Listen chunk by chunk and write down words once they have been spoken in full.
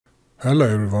Hello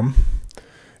everyone.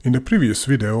 In the previous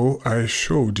video I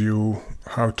showed you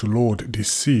how to load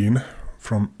this scene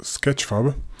from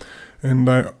Sketchfab, and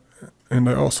I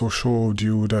also showed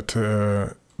you that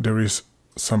there is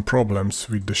some problems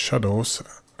with the shadows,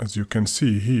 as you can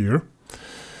see here,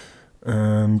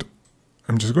 and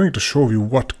I'm just going to show you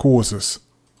what causes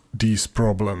these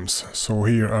problems. So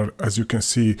here are, as you can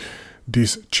see,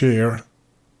 this chair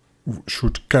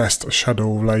should cast a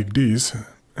shadow like this,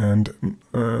 and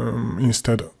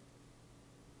instead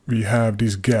we have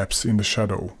these gaps in the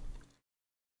shadow.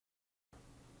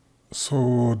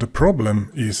 So the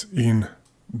problem is in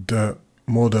the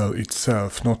model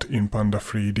itself, not in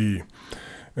Panda3D.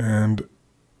 And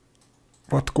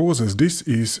what causes this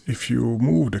is, if you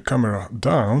move the camera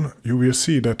down, you will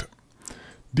see that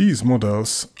these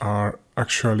models are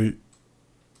actually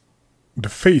the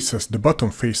faces, the bottom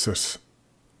faces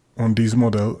on this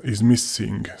model is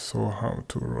missing. So how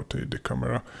to rotate the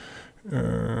camera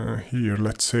here,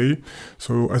 let's say.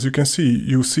 So as you can see,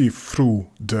 you see through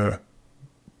the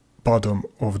bottom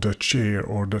of the chair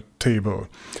or the table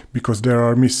because there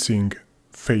are missing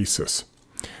faces,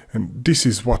 and this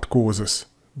is what causes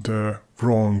the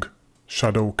wrong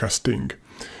shadow casting.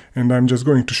 And I'm just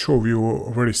going to show you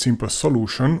a very simple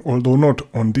solution, although not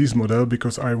on this model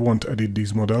because I won't edit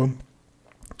this model.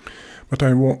 But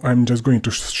I'm just going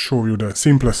to show you the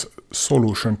simplest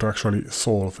solution to actually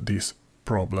solve this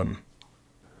problem.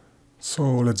 So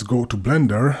let's go to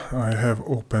Blender. I have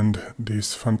opened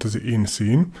this Fantasy Inn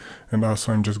scene, and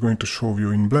also I'm just going to show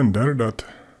you in Blender that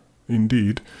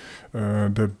indeed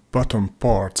the bottom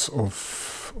parts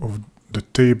of the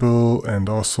table and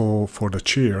also for the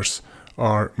chairs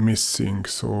are missing.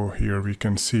 So here we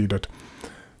can see that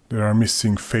there are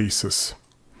missing faces,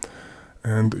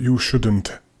 and you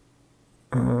shouldn't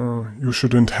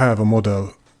have a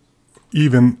model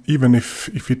even if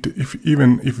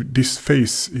this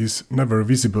face is never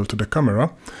visible to the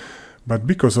camera, but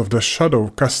because of the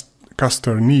shadow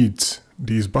caster needs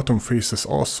these bottom faces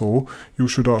also, you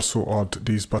should also add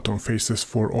these bottom faces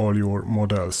for all your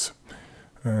models,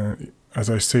 as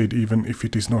I said, even if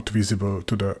it is not visible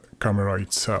to the camera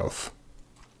itself.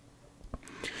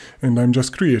 And I'm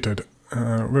just created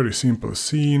a very simple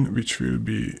scene, which will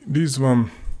be this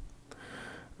one.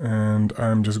 And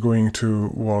I'm just going to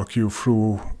walk you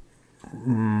through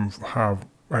not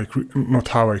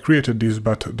how I created this,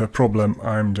 but the problem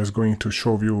I'm just going to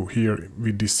show you here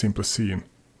with this simple scene.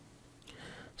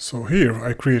 So here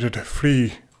I created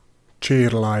 3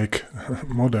 chair-like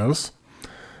models,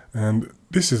 and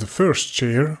this is the first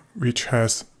chair which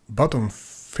has bottom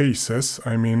faces.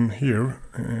 I mean here,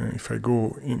 if I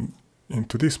go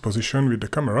into this position with the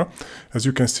camera, as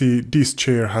you can see, this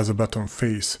chair has a bottom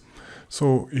face.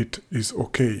 So it is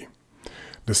okay.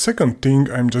 The second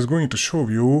thing, I'm just going to show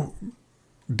you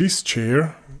this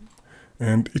chair,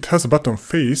 and it has a bottom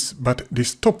face, but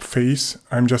this top face,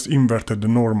 I'm just inverted the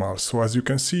normal. So as you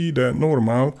can see, the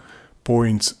normal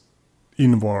points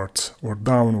inwards or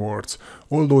downwards,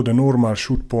 although the normal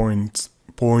should point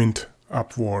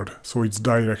upward, so it's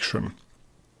direction.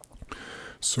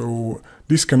 So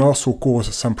this can also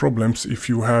cause some problems if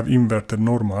you have inverted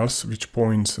normals, which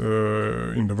points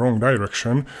in the wrong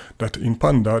direction, that in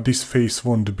Panda this face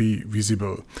won't be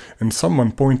visible. And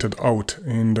someone pointed out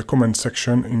in the comment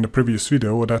section in the previous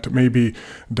video that maybe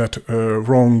that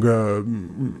wrong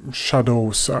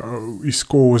shadows is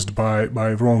caused by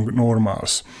wrong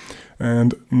normals.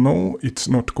 And no, it's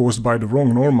not caused by the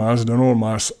wrong normals. The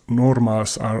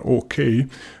normals are okay.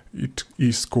 It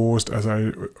is caused, as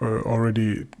I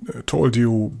already told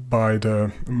you, by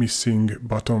the missing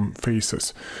bottom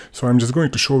faces. So I'm just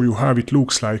going to show you how it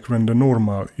looks like when the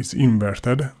normal is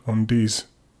inverted on this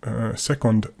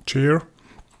second chair.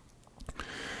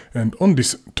 And on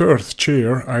this third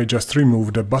chair I just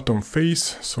removed the bottom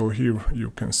face. So here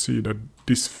you can see that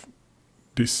this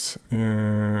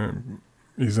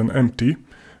is an empty.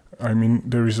 I mean,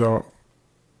 there is a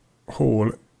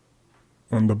hole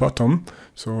on the bottom.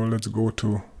 So let's go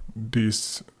to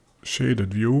this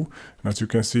shaded view, and as you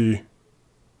can see,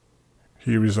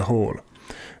 here is a hole.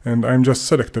 And I'm just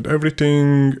selected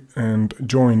everything and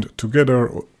joined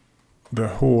together the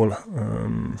whole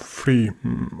the 3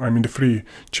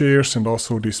 chairs and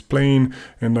also this plane,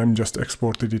 and I'm just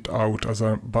exported it out as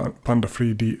a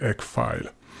Panda3D egg file.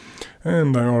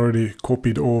 And I already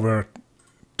copied over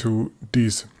to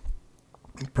this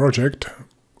project,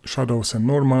 shadows and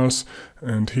normals,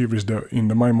 and here is in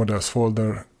the my models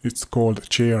folder, it's called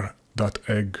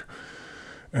chair.egg.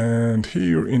 And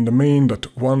here in the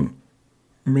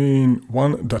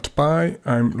main1.py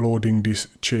I'm loading this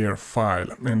chair file,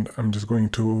 and I'm just going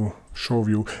to show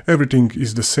you. Everything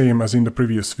is the same as in the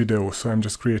previous video, so I'm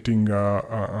just creating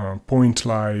a point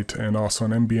light and also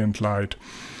an ambient light,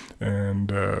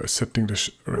 and setting the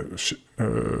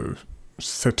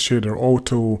set shader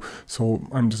auto. So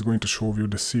I'm just going to show you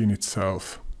the scene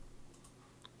itself.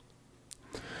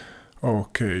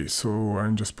 Okay, so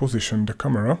I'm just position the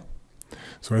camera.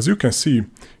 So as you can see,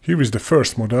 here is the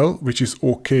first model, which is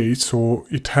okay. So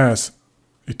it has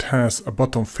a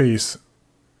bottom face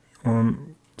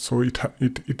on, so it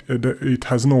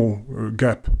has no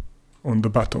gap on the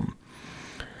bottom.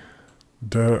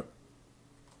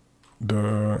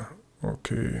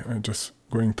 Okay, I'm just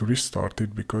going to restart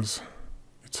it because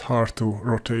it's hard to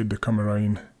rotate the camera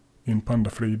in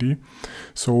Panda3D.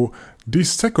 So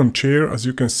this second chair, as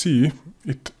you can see,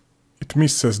 it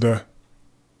misses the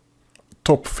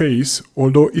top face,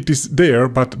 although it is there,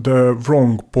 but the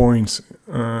wrong points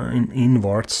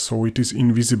inwards, so it is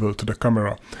invisible to the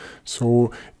camera.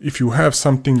 So if you have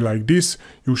something like this,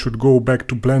 you should go back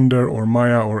to Blender or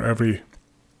Maya or every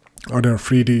other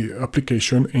 3D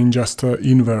application and just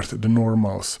invert the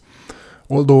normals.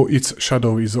 Although its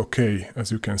shadow is okay,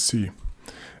 as you can see.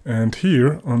 And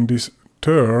here on this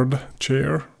third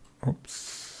chair,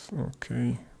 oops,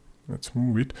 okay, let's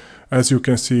move it. As you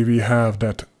can see, we have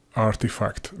that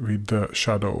artifact with the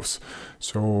shadows.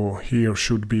 So here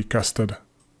should be casted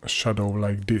a shadow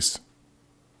like this,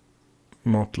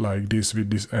 not like this with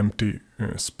this empty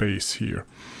space here.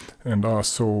 And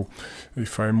also,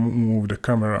 if I move the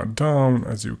camera down,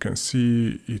 as you can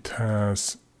see, it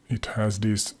has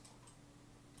this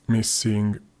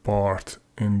missing part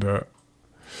in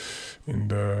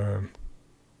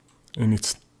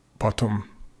its bottom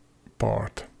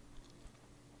part.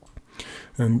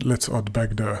 And let's add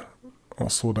back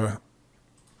also the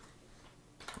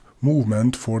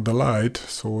movement for the light,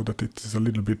 so that it is a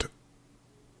little bit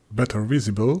better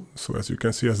visible. So as you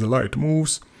can see, as the light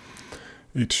moves,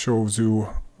 it shows you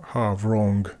how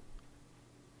wrong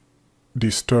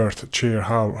this third chair,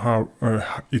 how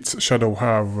its shadow,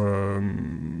 how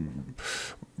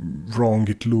wrong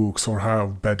it looks or how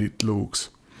bad it looks.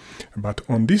 But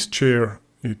on this chair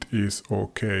it is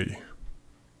okay.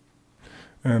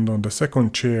 And on the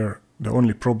second chair, the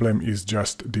only problem is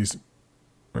just this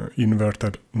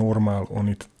inverted normal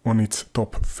on its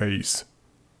top face.